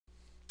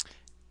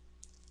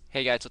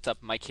Hey guys, what's up?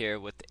 Mike here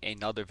with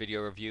another video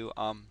review.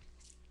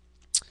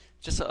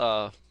 Just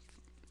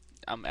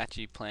I'm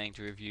actually planning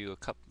to review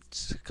a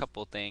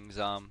couple things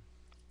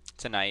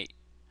tonight.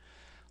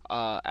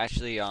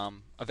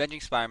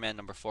 Avenging Spider-Man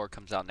number 4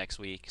 comes out next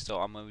week,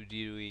 so I'm gonna be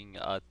doing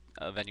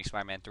Avenging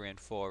Spider-Man 3 and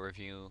 4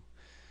 review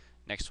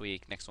next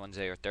week, next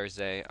Wednesday or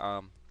Thursday.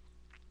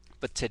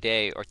 But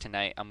today or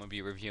tonight I'm gonna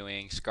be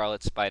reviewing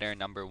Scarlet Spider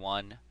number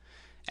 1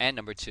 and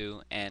number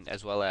 2, and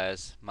as well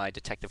as my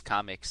Detective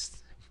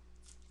Comics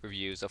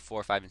reviews of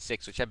 4, 5, and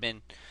 6, which I've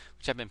been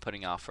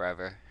putting off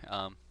forever.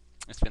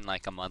 It's been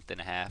like a month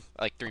and a half,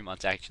 like 3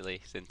 months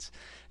actually, since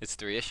it's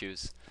 3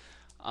 issues.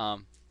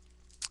 Um,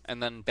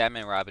 and then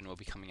Batman and Robin will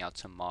be coming out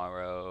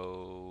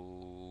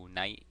tomorrow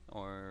night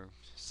or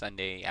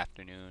Sunday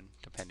afternoon,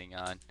 depending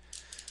on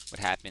what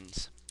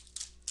happens.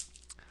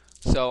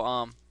 So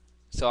um,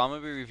 so I'm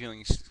gonna be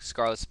reviewing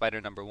Scarlet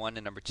Spider number 1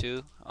 and number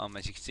 2.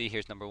 As you can see,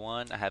 here's number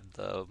 1. I have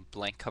the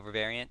blank cover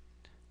variant,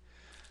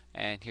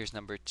 and here's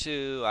number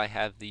 2. I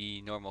have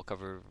the normal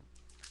cover.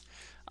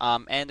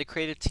 And the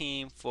creative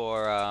team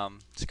for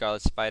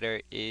Scarlet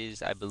Spider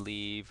is, I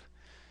believe,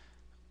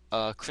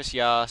 Chris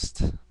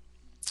Yost,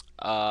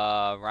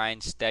 Ryan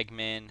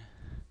Stegman,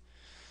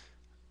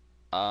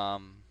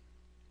 um,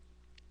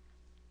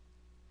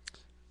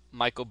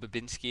 Michael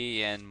Babinski,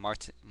 and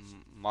Marty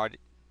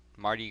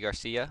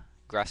Gracia,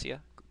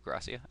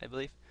 I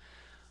believe.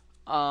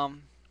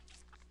 Um,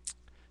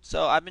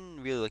 so I've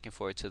been really looking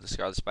forward to the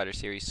Scarlet Spider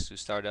series to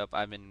start up.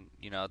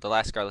 The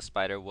last Scarlet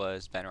Spider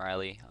was Ben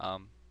Riley,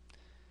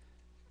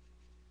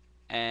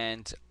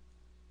 and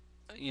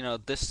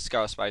this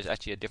Scarlet Spider is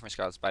actually a different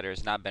Scarlet Spider.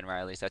 It's not Ben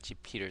Riley. It's actually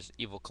Peter's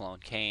evil clone,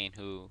 Kane,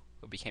 who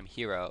became a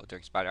hero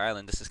during Spider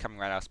Island. This is coming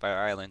right out of Spider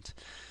Island.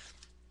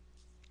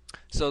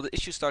 So the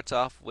issue starts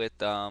off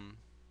with uh,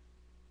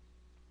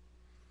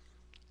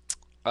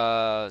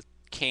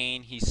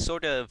 Kane. He's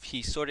sort of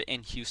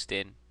in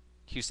Houston,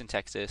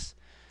 Texas,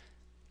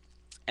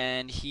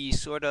 and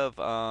he's sort of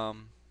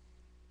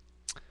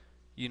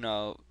you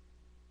know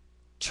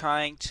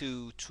trying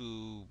to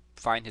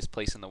find his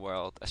place in the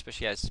world,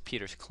 especially as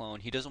Peter's clone.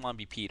 He doesn't want to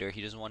be Peter.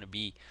 He doesn't want to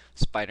be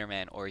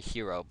Spider-Man or a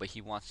hero, but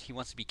he wants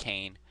to be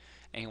Kane,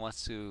 and he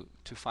wants to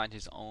find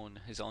his own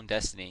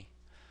destiny.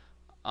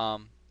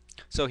 Um,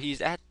 so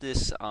he's at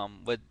this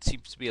what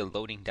seems to be a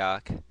loading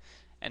dock,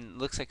 and it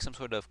looks like some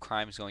sort of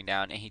crime is going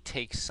down, and he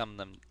takes some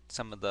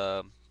of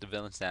the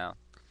villains down.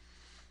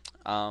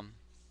 Um,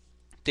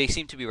 they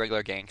seem to be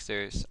regular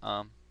gangsters.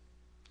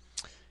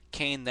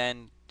 Kane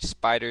then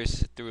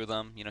spiders through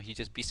them. He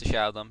just beats the shit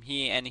out of them.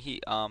 He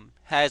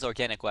has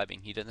organic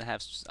webbing. He doesn't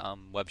have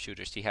web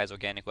shooters. He has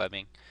organic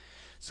webbing.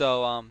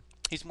 So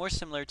he's more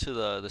similar to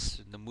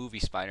the movie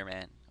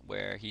Spider-Man,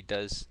 where he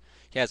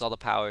has all the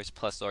powers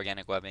plus the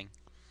organic webbing,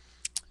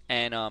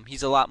 and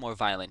he's a lot more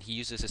violent. He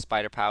uses his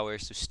spider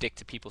powers to stick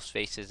to people's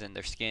faces and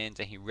their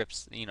skins, and he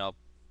rips,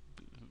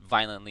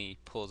 violently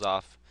pulls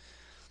off.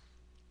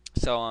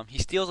 So he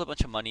steals a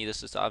bunch of money.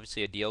 This is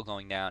obviously a deal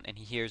going down, and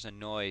he hears a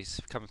noise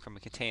coming from a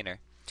container.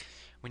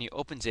 When he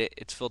opens it,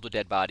 it's filled with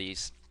dead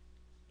bodies,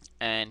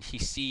 and he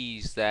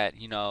sees that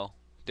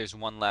there's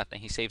one left,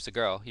 and he saves the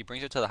girl. He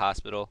brings her to the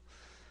hospital,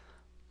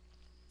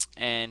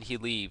 and he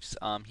leaves.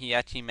 He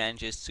actually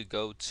manages to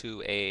go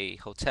to a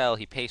hotel.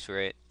 He pays for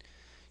it,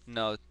 you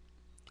know,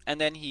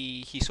 and then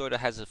he sort of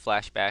has a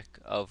flashback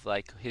of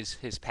like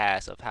his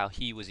past, of how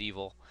he was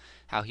evil,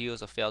 how he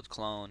was a failed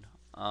clone,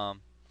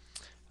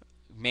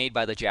 made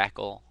by the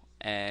Jackal,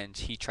 and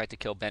he tried to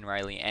kill Ben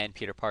Riley and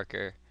Peter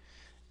Parker,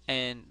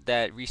 and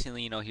that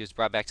recently, he was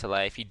brought back to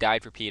life. He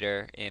died for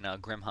Peter in a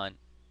Grim Hunt.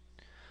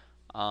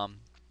 Um,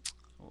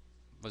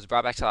 was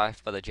brought back to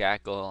life by the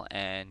Jackal,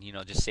 and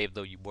just saved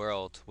the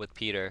world with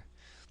Peter.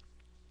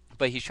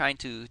 But he's trying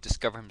to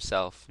discover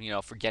himself.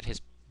 Forget his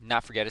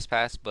not forget his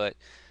past, but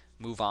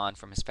move on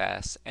from his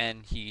past.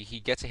 And he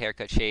gets a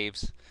haircut,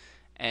 shaves,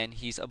 and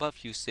he's above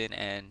Houston,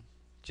 and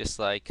just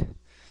like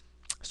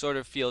sort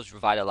of feels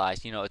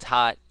revitalized. It's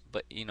hot,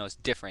 but it's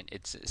different.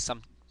 It's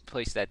some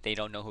place that they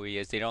don't know who he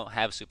is. They don't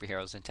have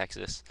superheroes in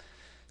Texas,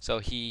 so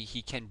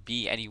he can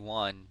be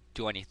anyone,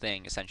 do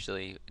anything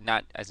essentially,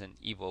 not as an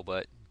evil,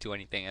 but do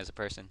anything as a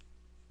person.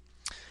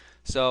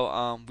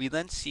 So we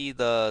then see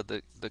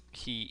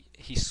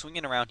he's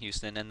swinging around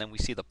Houston, and then we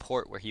see the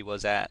port where he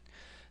was at.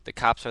 The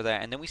cops are there,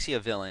 and then we see a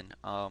villain.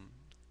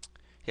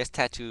 He has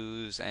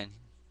tattoos, and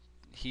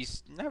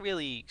he's not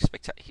very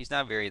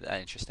that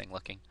interesting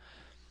looking.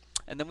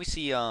 And then we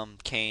see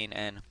Kane,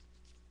 and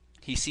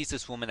he sees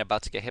this woman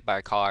about to get hit by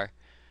a car,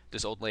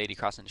 this old lady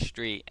crossing the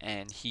street,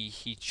 and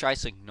he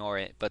tries to ignore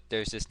it, but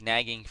there's this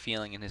nagging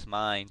feeling in his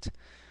mind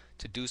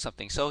to do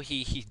something. So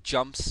he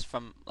jumps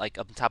from like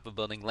up on top of a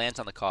building, lands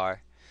on the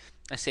car,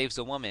 and saves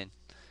the woman.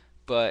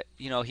 But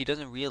he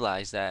doesn't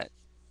realize that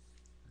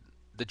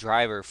the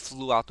driver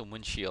flew out the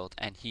windshield,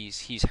 and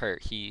he's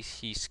hurt.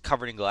 He's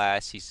covered in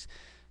glass. He's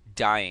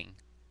dying,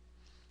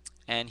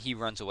 and he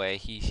runs away.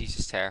 He's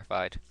just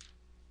terrified.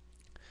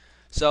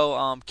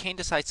 So Kane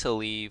decides to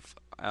leave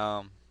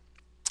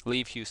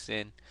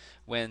Houston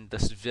when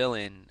this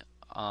villain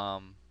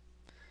um,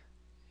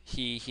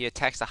 he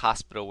attacks the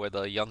hospital where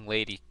the young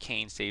lady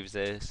Kane saves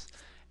is,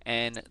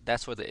 and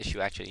that's where the issue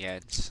actually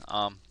ends.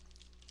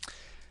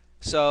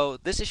 So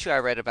this issue I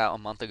read about a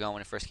month ago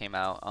when it first came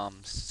out.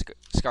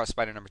 Scarlet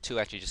Spider #2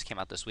 actually just came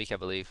out this week, I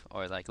believe,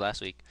 or like last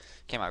week.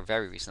 Came out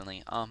very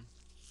recently.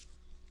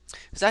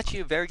 It's actually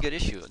a very good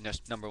issue.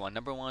 Number one.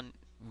 Number one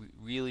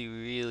really,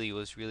 really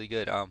was really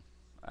good. I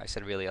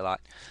said really a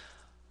lot.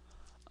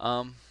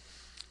 Um,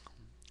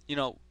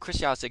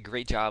 Chris Yao did a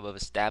great job of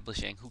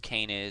establishing who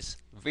Kane is.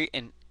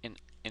 In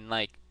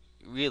like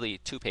really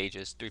 2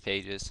 pages, 3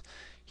 pages,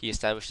 he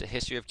established the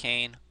history of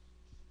Kane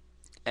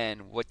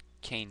and what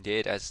Kane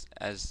did as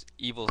an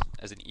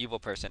evil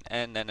person,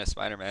 and then as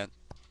Spider-Man.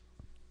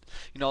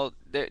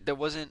 There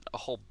wasn't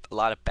a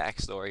lot of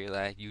backstory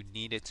that you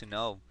needed to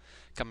know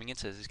coming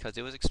into this because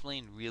it was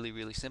explained really,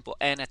 really simple.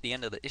 And at the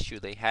end of the issue,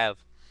 they have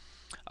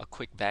a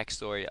quick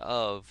backstory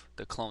of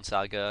the clone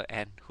saga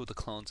and who the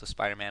clones of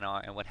Spider-Man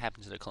are and what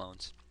happened to the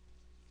clones.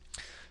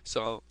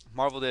 So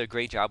Marvel did a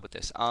great job with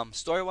this.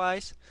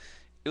 Story-wise,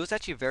 it was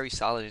actually a very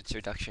solid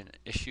introduction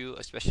issue,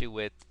 especially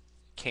with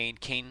Kane.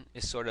 Kane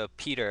is sort of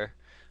Peter,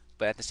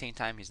 but at the same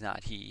time he's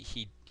not.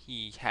 He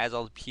has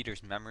all of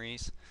Peter's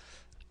memories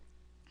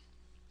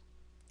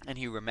and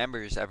he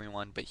remembers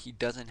everyone, but he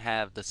doesn't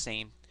have the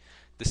same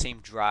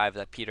drive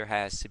that Peter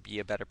has to be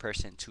a better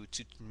person, to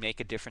make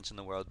a difference in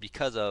the world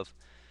because of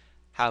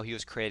how he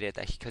was created,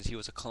 that because he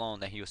was a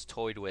clone, that he was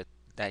toyed with,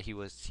 that he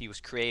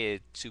was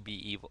created to be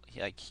evil.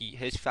 Like he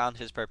has found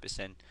his purpose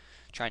in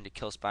trying to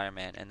kill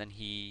Spider-Man, and then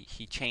he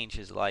changed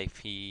his life.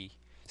 He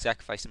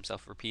sacrificed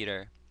himself for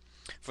Peter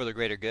for the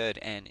greater good,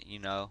 and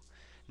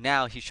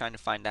now he's trying to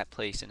find that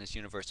place in his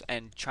universe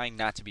and trying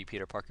not to be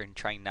Peter Parker and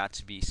trying not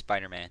to be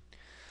Spider-Man.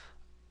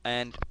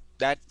 And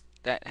that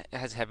that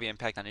has a heavy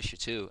impact on issue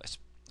 2,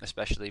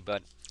 especially.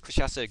 But Chris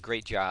Chase did a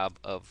great job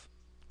of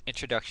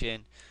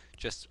introduction,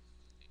 just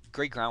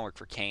great groundwork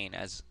for Kane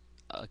as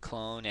a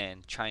clone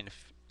and trying to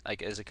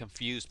like as a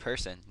confused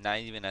person, not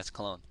even as a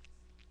clone.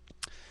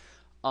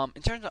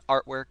 In terms of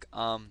artwork,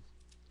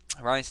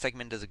 Ryan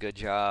Stegman does a good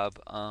job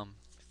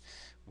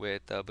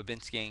with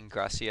Babinski and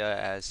Gracia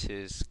as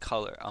his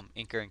color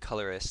inker and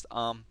colorist.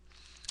 I'm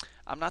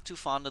not too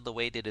fond of the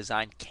way they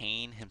designed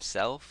Kane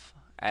himself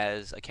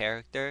as a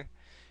character.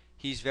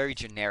 He's very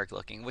generic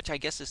looking, which I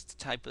guess is the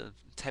type of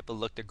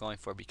look they're going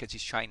for because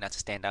he's trying not to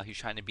stand out. He's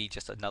trying to be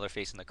just another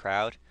face in the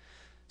crowd.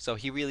 So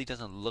he really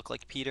doesn't look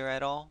like Peter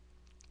at all.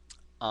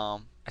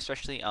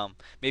 Especially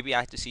maybe I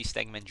have to see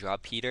Stegman draw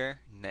Peter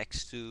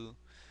next to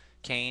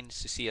Kane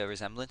to see a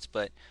resemblance,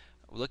 but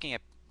looking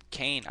at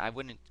Kane, I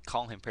wouldn't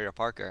call him Peter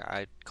Parker.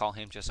 I'd call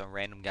him just a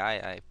random guy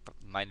I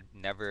might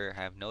never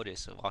have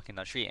noticed walking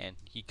down the street, and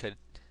he could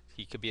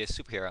be a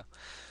superhero.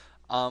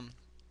 Um,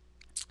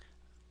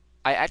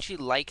 I actually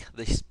like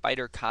the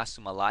spider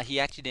costume a lot. He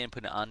actually didn't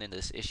put it on in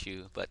this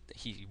issue, but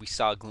we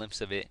saw a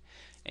glimpse of it,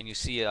 and you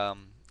see it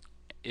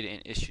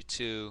in issue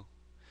 2.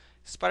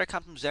 Spider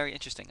costume is very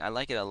interesting. I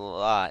like it a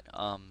lot.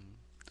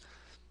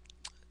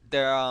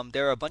 There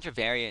are a bunch of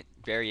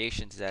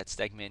variations that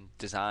Stegman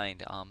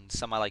designed.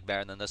 Some I like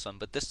better than this one,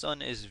 but this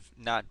one is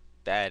not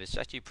bad. It's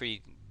actually a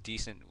pretty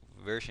decent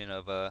version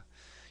of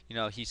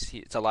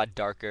it's a lot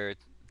darker.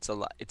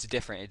 It's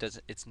different. It does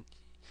it's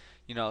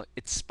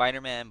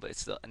Spider-Man, but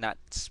it's still not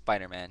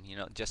Spider-Man.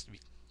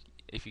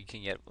 If you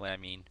can get what I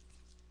mean.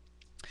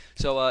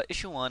 So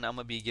issue 1, I'm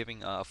gonna be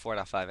giving a 4 out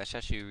of 5. That's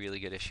actually a really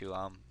good issue.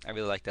 I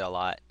really liked it a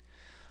lot.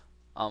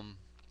 Um,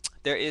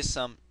 there is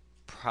some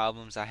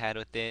problems I had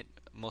with it,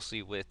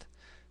 mostly with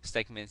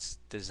Stegman's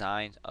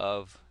design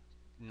of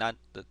not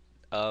the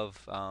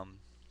of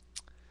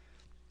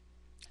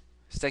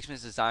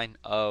Stegman's design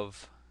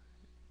of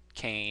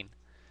Kane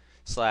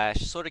slash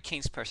sort of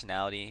Kane's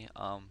personality.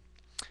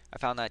 I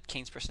found that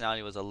Kane's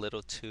personality was a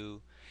little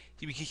too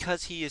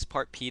because he is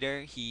part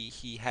Peter.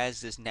 He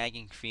has this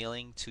nagging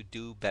feeling to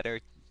do better,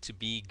 to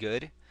be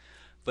good,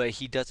 but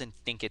he doesn't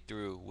think it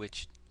through,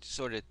 which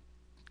sort of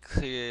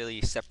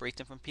clearly separates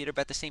him from Peter.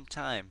 But at the same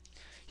time,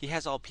 he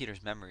has all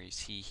Peter's memories.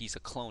 He's a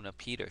clone of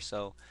Peter,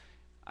 so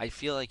I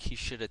feel like he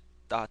should have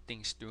thought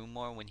things through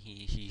more when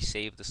he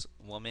saved this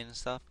woman and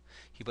stuff.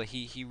 But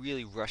he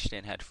really rushed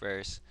in head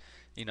first,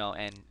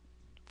 and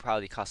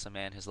probably cost a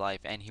man his life,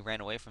 and he ran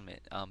away from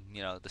it.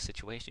 The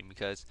situation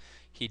because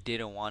he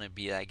didn't want to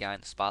be that guy in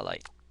the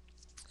spotlight,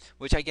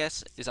 which I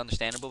guess is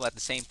understandable. But at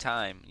the same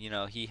time,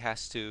 he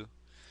has to.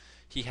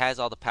 He has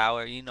all the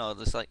power.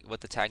 Just like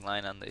what the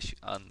tagline on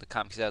the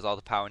comics says, all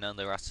the power, none of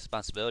the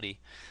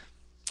responsibility.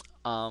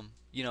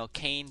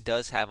 Kane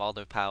does have all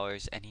the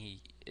powers, and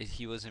he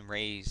wasn't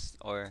raised,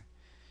 or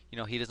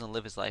he doesn't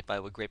live his life by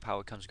with great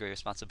power comes great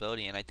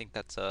responsibility, and I think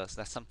that's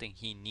something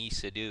he needs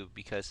to do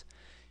because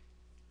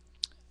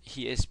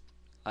he is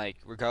like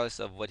regardless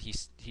of what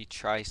he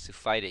tries to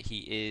fight it, he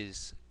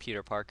is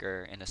Peter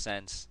Parker in a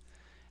sense,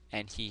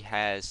 and he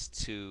has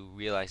to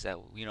realize that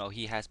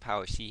he has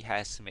powers. He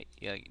has to make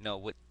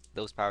with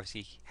those powers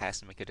he has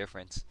to make a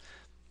difference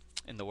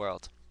in the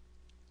world.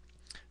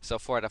 So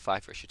 4 out of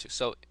 5 for issue 2.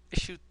 So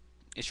issue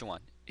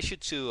 1, issue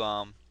 2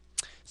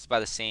 is by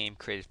the same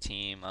creative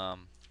team.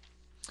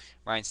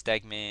 Ryan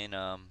Stegman,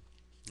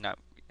 not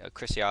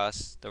Chris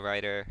Yost, the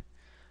writer,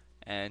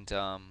 and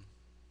who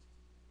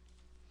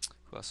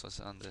else was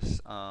on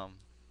this?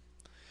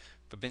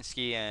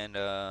 Babinski and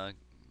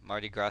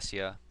Marty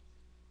Gracia,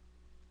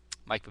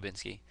 Mike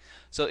Babinski.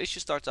 So issue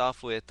starts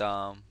off with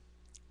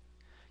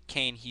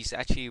Kane. He's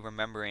actually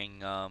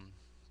remembering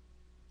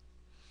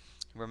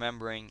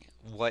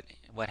what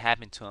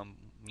happened to him.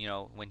 You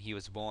know, when he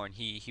was born.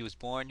 He was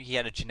born. He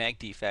had a genetic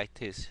defect.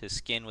 His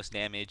skin was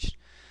damaged,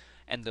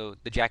 and the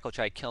jackal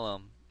tried to kill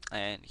him.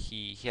 And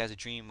he has a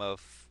dream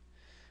of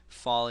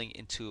falling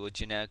into a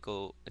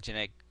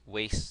genetic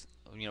waste,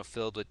 you know,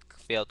 filled with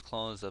failed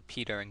clones of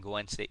Peter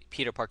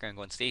Parker and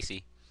Gwen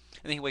Stacy.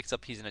 And then he wakes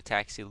up. He's in a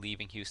taxi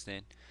leaving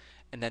Houston,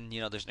 and then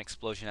you know there's an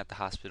explosion at the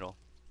hospital.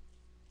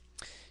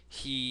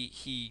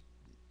 He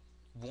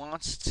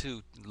wants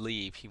to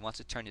leave. He wants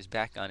to turn his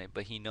back on it,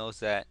 but he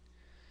knows that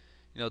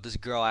you know this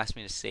girl asked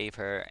me to save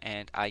her,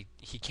 and I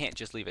he can't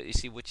just leave it. You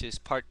see, which is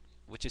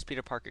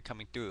Peter Parker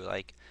coming through,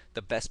 like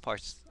the best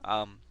parts,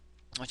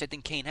 which I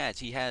think Kane has.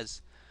 He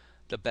has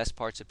the best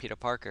parts of Peter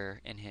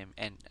Parker in him,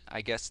 and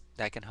I guess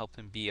that can help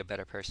him be a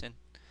better person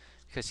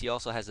because he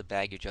also has the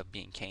baggage of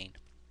being Kane.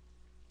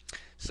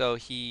 So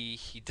he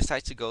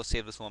decides to go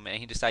save this woman, and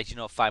he decides, you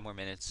know, 5 more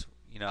minutes.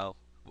 You know,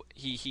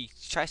 he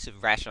tries to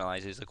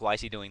rationalize it. He's like, why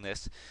is he doing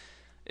this?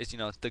 It's you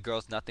know the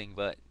girl's nothing,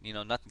 but you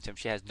know nothing to him.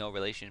 She has no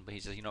relation, but he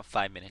says, you know,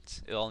 5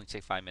 minutes. It'll only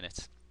take 5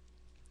 minutes.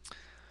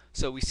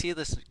 So we see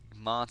this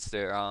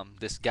monster,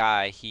 this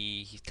guy.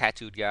 He's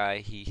tattooed guy.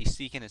 He's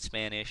speaking in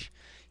Spanish.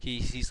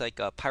 He's like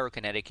a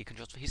pyrokinetic. He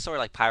controls. He's sort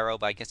of like pyro,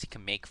 but I guess he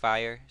can make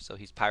fire. So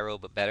he's pyro,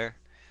 but better.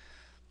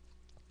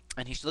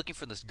 And he's looking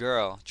for this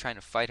girl, trying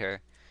to fight her.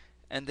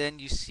 And then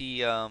you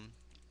see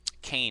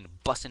Kane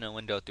busting a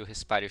window through his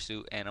spider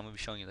suit, and I'm gonna be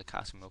showing you the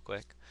costume real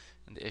quick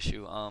in the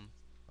issue.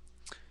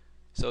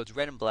 So it's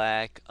red and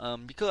black.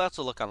 You could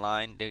also look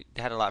online. They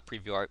had a lot of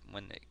preview art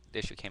when the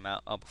issue came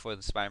out, before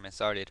the Spider-Man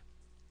started.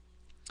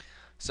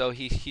 So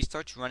he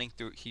starts running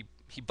through. He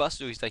busts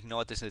through. He's like, you know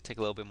what? This is gonna take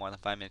a little bit more than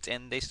 5 minutes,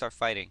 and they start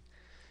fighting.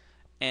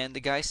 And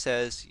the guy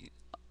says,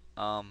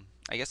 I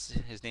guess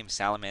his name is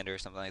Salamander or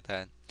something like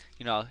that.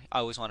 You know, I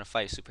always want to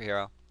fight a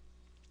superhero.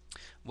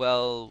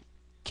 Well,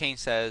 Kane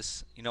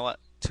says, you know what?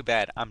 Too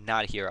bad. I'm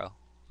not a hero.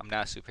 I'm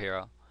not a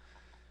superhero.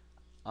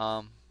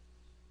 Um,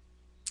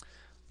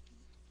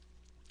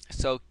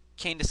 so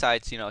Kane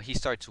decides, you know, he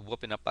starts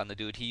whooping up on the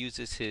dude. He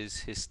uses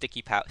his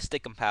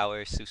stickum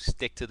powers to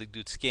stick to the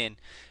dude's skin.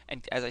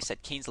 And as I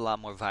said, Kane's a lot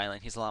more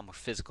violent. He's a lot more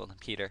physical than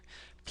Peter.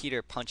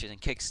 Peter punches and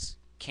kicks.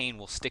 Kane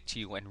will stick to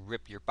you and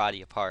rip your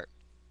body apart.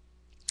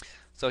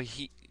 So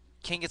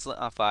Kane gets lit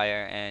on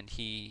fire, and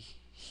he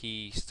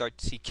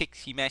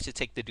manages to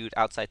take the dude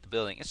outside the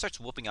building and starts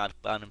whooping on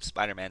him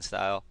Spider-Man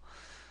style.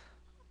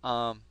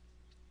 Um,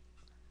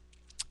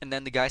 and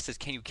then the guy says,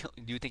 "Can you kill?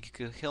 Do you think you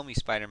could kill me,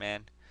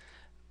 Spider-Man?"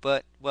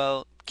 But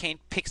well, Kane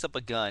picks up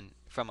a gun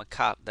from the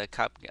cop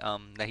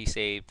that he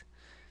saved,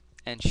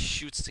 and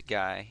shoots the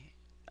guy.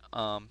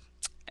 Um,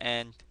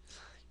 and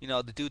you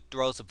know the dude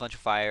throws a bunch of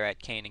fire at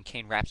Kane, and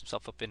Kane wraps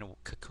himself up in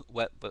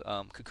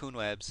cocoon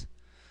webs,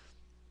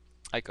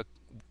 like a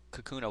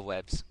cocoon of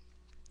webs.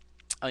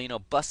 You know,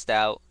 busts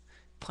out,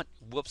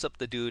 whoops up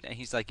the dude, and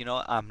he's like, you know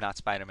what? I'm not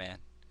Spider-Man.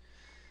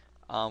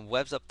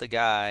 Webs up the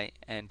guy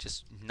and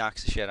just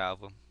knocks the shit out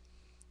of him.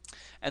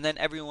 And then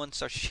everyone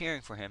starts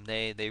cheering for him.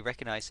 They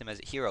recognize him as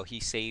a hero. He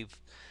saved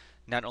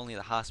not only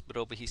the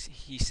hospital, but he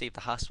saved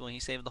the hospital and he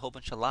saved a whole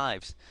bunch of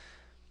lives.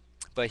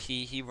 But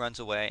he runs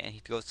away and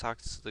he goes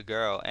talks to the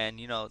girl. And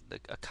you know,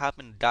 a cop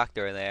and a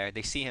doctor are there.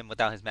 They see him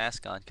without his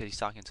mask on because he's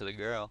talking to the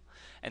girl,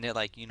 and they're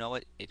like, you know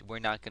what? We're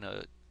not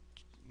gonna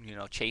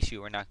chase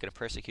you. We're not gonna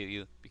persecute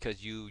you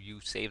because you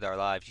saved our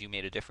lives. You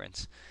made a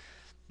difference.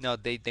 No,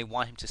 they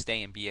want him to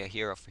stay and be a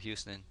hero for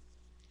Houston.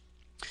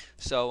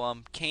 So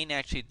Kane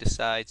actually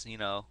decides,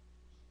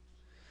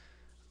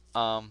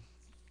 um,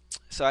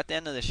 so at the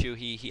end of the issue,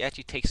 he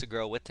actually takes a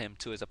girl with him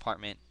to his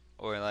apartment,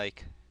 or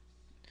like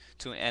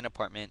to an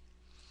apartment,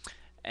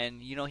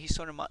 and he's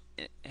sort of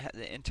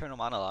the internal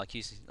monologue.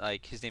 He's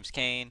like, his name's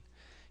Kane.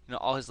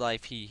 All his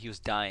life he was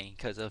dying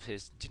because of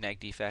his genetic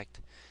defect.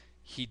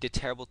 He did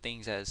terrible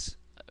things as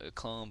a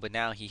clone, but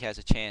now he has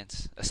a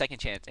second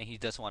chance, and he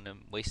doesn't want to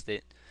waste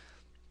it.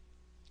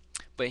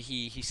 But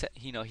he said,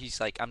 he's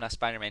like, I'm not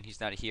Spider-Man.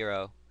 He's not a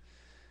hero,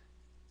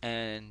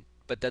 and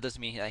but that doesn't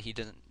mean that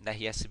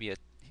he has to be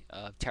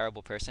a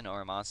terrible person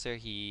or a monster.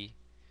 He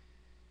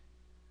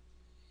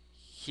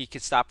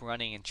could stop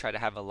running and try to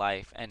have a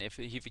life, and if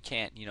he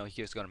can't,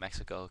 he just go to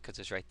Mexico because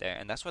it's right there,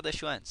 and that's where the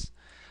issue ends.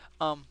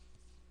 Um,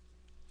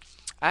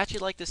 I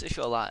actually like this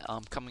issue a lot.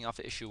 Coming off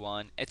of issue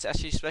one, it's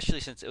actually, especially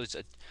since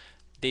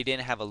they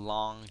didn't have a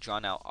long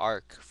drawn out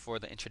arc for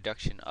the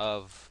introduction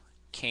of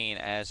Kane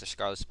as a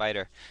Scarlet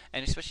Spider,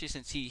 and especially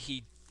since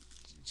he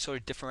sort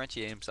of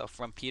differentiated himself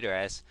from Peter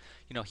as,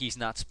 he's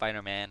not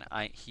Spider-Man.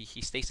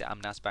 He states that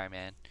I'm not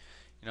Spider-Man.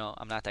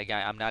 I'm not that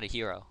guy. I'm not a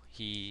hero.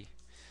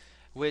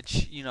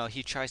 Which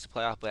he tries to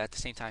play off, but at the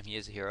same time he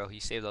is a hero. He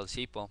saved all these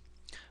people.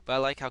 But I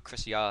like how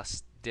Chris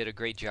Yost did a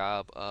great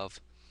job of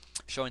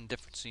showing the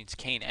difference between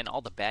Kane and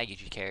all the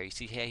baggage he carries.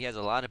 See, he has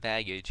a lot of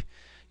baggage.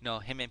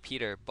 Him and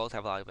Peter both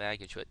have a lot of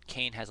baggage, but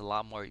Kane has a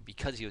lot more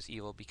because he was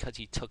evil, because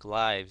he took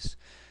lives,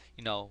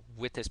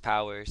 with his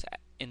powers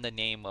in the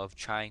name of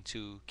trying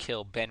to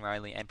kill Ben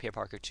Riley and Peter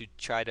Parker to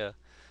try to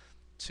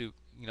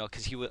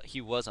because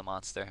he was a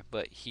monster,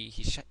 but he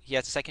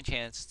has a second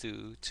chance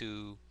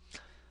to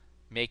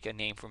make a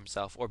name for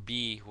himself or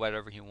be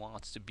whatever he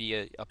wants to be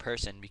a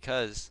person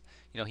because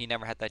he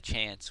never had that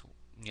chance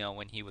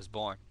when he was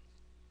born.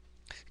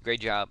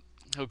 Great job.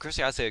 Oh,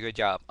 Gracia did a good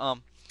job.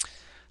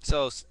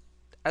 So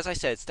as I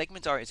said,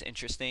 Stegman's art is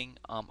interesting.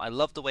 I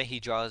love the way he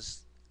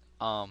draws.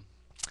 Um,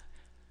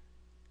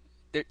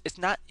 it's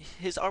not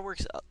his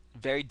artwork's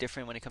very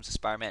different when it comes to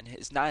Spider-Man.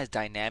 It's not as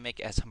dynamic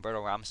as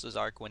Humberto Ramos's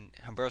art. When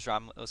Humberto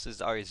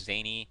Ramos's art is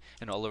zany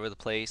and all over the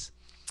place,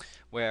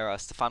 where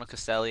Stefano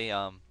Caselli,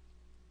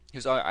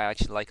 whose art I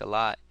actually like a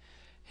lot,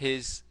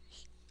 his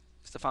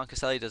Stefano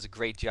Caselli does a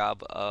great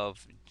job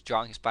of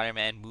drawing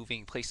Spider-Man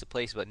moving place to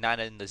place, but not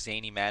in the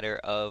zany manner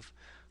of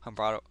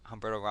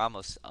Humberto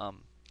Ramos.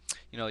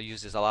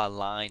 Uses a lot of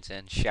lines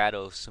and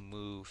shadows to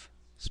move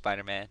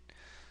Spider-Man.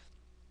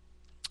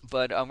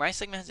 But Ryan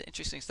Stegman has an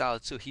interesting style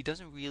too. He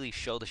doesn't really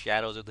show the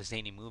shadows or the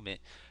zany movement,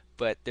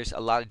 but there's a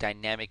lot of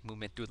dynamic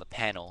movement through the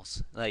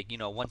panels. Like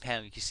one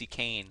panel you can see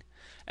Kane,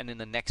 and in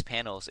the next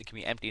panels it can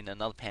be empty, and in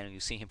another panel you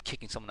see him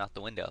kicking someone out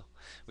the window,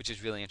 which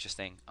is really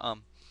interesting.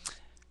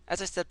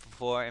 As I said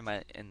before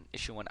in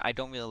issue 1, I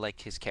don't really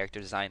like his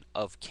character design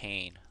of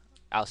Kane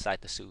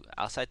outside the suit.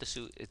 Outside the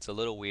suit, it's a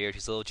little weird.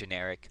 He's a little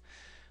generic,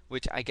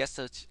 which I guess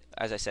that's,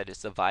 as I said,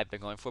 it's the vibe they're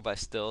going for. But I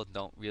still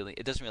don't really.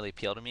 It doesn't really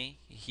appeal to me.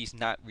 He's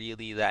not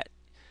really that.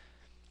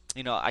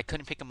 I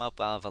couldn't pick him up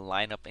out of a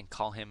lineup and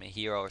call him a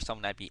hero or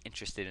someone I'd be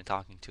interested in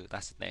talking to.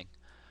 That's the thing.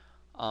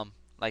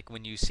 Like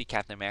when you see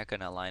Captain America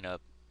in a lineup,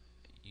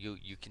 you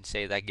can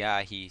say that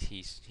guy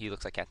he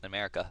looks like Captain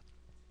America.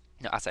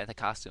 Outside the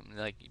costume,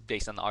 like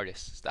based on the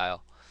artist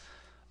style.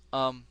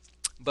 Um,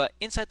 but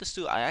inside the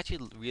suit, I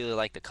actually really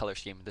like the color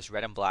scheme. This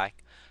red and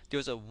black. There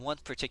was a one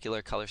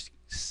particular color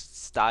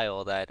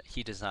style that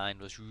he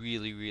designed was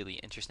really really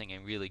interesting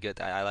and really good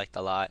that I liked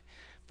a lot.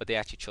 But they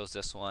actually chose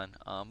this one,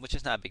 which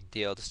is not a big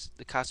deal.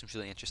 The costume's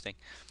really interesting,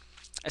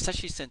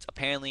 especially since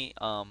apparently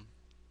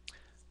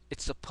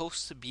it's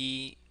supposed to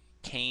be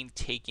Kane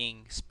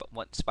taking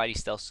what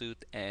Spidey's stealth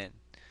suit and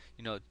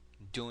you know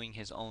doing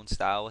his own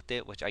style with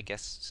it, which I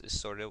guess is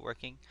sort of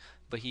working.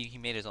 But he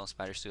made his own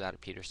spider suit out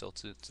of Peter's stealth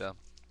suit, so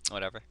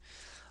whatever.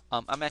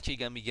 I'm actually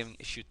gonna be giving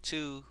issue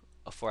 2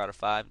 a 4 out of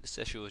 5. This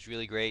issue was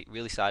really great,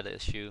 really solid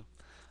issue.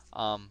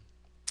 Um,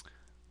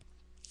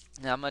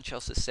 Not much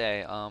else to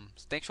say.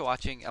 Thanks for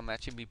watching. I'm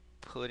actually be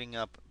putting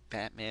up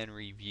Batman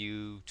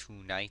review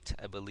tonight,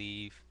 I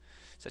believe.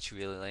 It's actually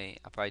really late.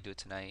 I'll probably do it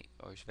tonight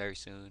or very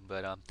soon.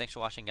 But thanks for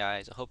watching,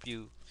 guys. I hope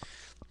you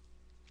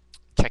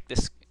check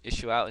this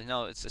issue out.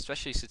 It's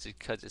especially since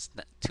because it's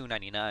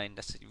 $2.99.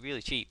 That's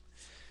really cheap.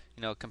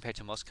 Compared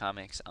to most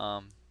comics.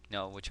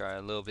 Which are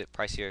a little bit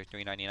pricier,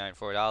 $3.99,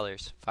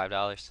 $4,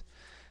 $5.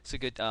 It's a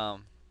good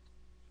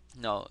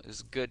no,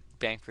 it's a good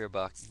bang for your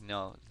buck.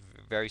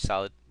 Very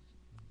solid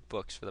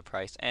books for the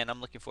price, and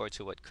I'm looking forward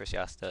to what Chris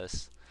Yost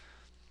does.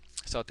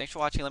 So thanks for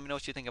watching. Let me know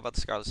what you think about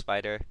the Scarlet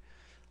Spider.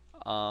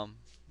 Um,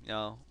 you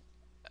know,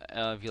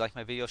 if you like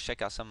my videos,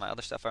 check out some of my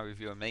other stuff. I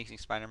review Amazing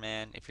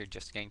Spider-Man. If you're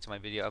just getting to my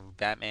video of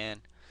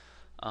Batman,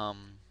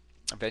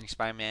 Avenging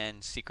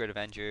Spider-Man, Secret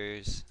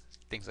Avengers,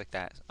 things like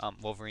that.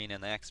 Wolverine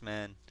and the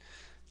X-Men,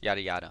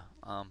 yada yada.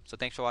 So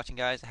thanks for watching,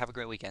 guys. Have a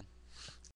great weekend.